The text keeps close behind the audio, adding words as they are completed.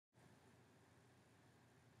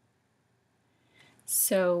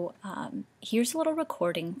Here's a little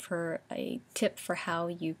recording for a tip for how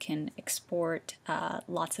you can export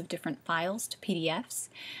lots of different files to PDFs.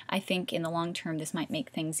 I think in the long term this might make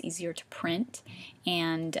things easier to print,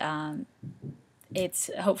 and it's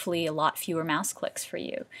hopefully a lot fewer mouse clicks for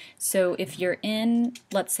you. So if you're in,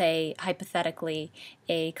 let's say hypothetically,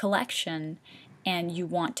 a collection and you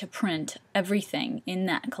want to print everything in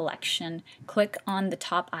that collection, click on the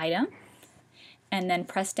top item and then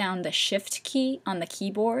press down the Shift key on the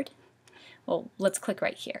keyboard. Well, let's click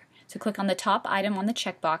right here. So click on the top item on the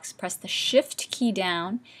checkbox, press the Shift key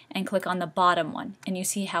down, and click on the bottom one. And you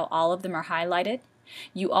see how all of them are highlighted?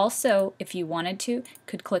 You also, if you wanted to,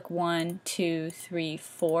 could click 1, 2, 3,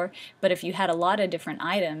 4, but if you had a lot of different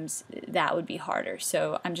items, that would be harder.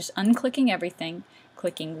 So I'm just unclicking everything,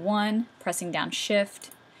 clicking 1, pressing down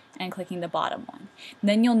Shift, and clicking the bottom one. And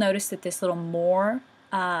then you'll notice that this little More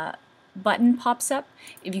button pops up.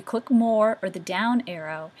 If you click More or the down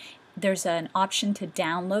arrow, there's an option to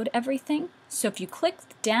download everything. So if you click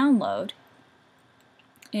Download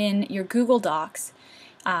in your Google Docs,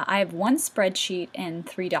 I have one spreadsheet and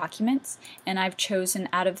 3 documents, and I've chosen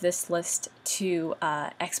out of this list to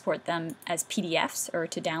export them as PDFs or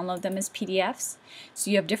to download them as PDFs.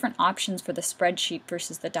 So you have different options for the spreadsheet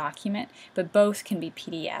versus the document, but both can be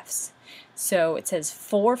PDFs. So it says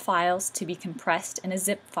 4 files to be compressed in a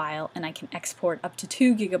zip file, and I can export up to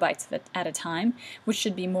 2 gigabytes at a time, which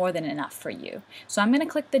should be more than enough for you. So I'm going to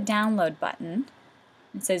click the download button.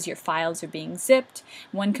 It says your files are being zipped.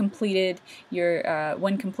 When complete, your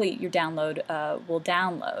download will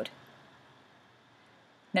download.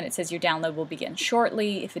 Then it says your download will begin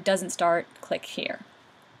shortly. If it doesn't start, click here.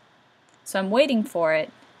 So I'm waiting for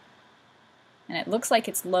it, and it looks like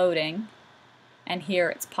it's loading, and here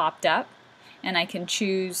it's popped up, and I can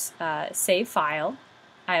choose Save File.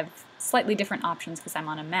 I have slightly different options because I'm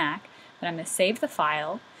on a Mac, but I'm going to save the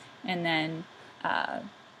file, and then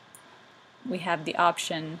we have the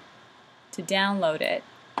option to download it,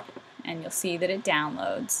 and you'll see that it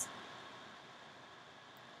downloads.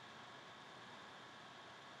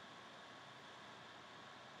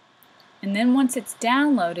 And then once it's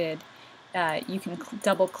downloaded, you can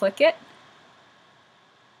double click it,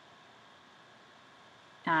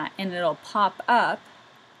 and it'll pop up.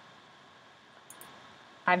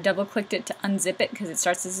 I've double clicked it to unzip it because it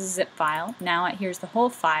starts as a zip file. Now here's the whole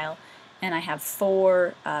file, and I have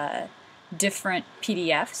 4 different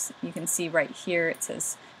PDFs. You can see right here it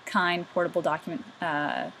says kind, portable document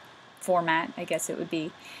format, I guess it would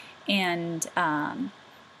be. And on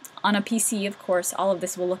a PC, of course, all of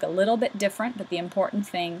this will look a little bit different, but the important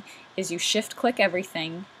thing is you shift click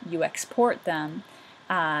everything, you export them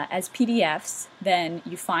as PDFs, then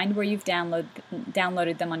you find where you've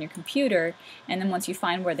downloaded them on your computer, and then once you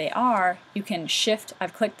find where they are, you can shift.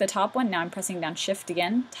 I've clicked the top one, now I'm pressing down Shift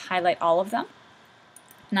again to highlight all of them.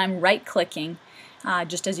 And I'm right-clicking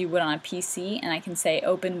just as you would on a PC, and I can say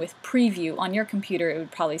Open with Preview. On your computer it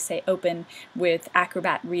would probably say Open with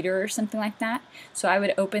Acrobat Reader or something like that. So I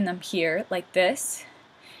would open them here like this,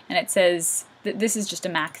 and it says this is just a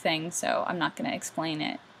Mac thing, so I'm not going to explain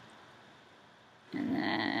it. And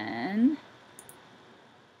then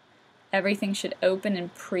everything should open in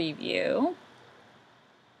Preview.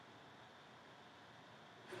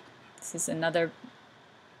 This is another,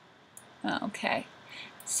 okay.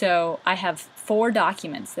 So I have 4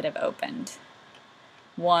 documents that have opened.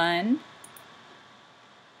 1,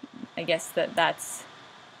 I guess that's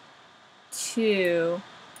 2,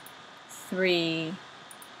 3,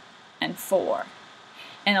 and 4.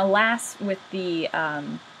 And alas, with the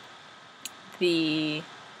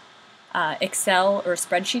Excel or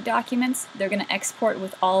spreadsheet documents, they're going to export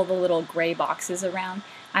with all the little gray boxes around.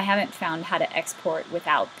 I haven't found how to export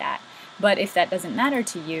without that. But if that doesn't matter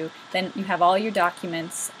to you, then you have all your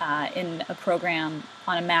documents in a program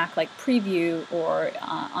on a Mac like Preview or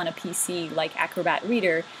on a PC like Acrobat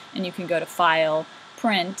Reader, and you can go to File,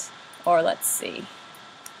 Print, or let's see.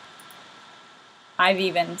 I've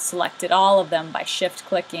even selected all of them by shift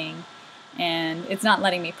clicking, and it's not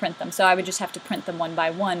letting me print them. So I would just have to print them one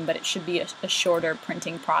by one, but it should be a shorter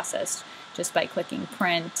printing process just by clicking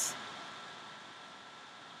Print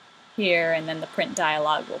here, and then the print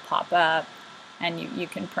dialog will pop up, and you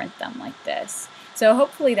can print them like this. So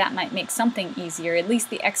hopefully that might make something easier. At least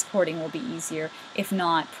the exporting will be easier, if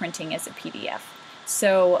not printing as a PDF.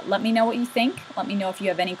 So let me know what you think. Let me know if you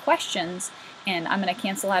have any questions, and I'm going to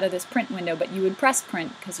cancel out of this print window, but you would press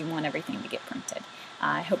print because you want everything to get printed.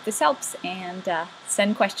 I hope this helps, and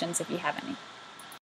send questions if you have any.